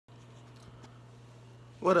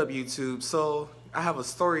What up, YouTube? So I have a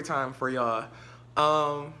story time for y'all.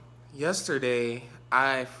 Yesterday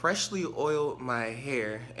I freshly oiled my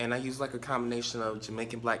hair, and I used like a combination of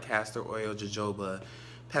Jamaican black castor oil, jojoba,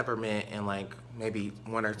 peppermint, and like maybe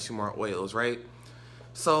one or two more oils, right?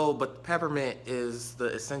 So, but peppermint is the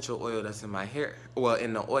essential oil that's in my hair, well,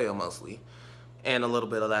 in the oil mostly, and a little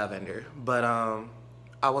bit of lavender. But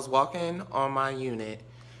I was walking on my unit,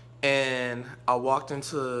 and I walked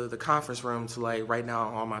into the conference room to like write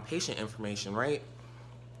down all my patient information, right?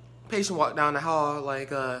 Patient walked down the hall like,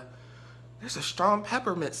 there's a strong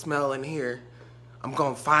peppermint smell in here. I'm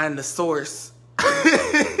gonna find the source.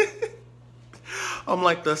 I'm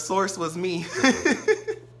like, the source was me.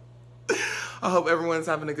 I hope everyone's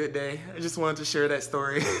having a good day. I just wanted to share that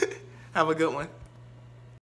story. Have a good one.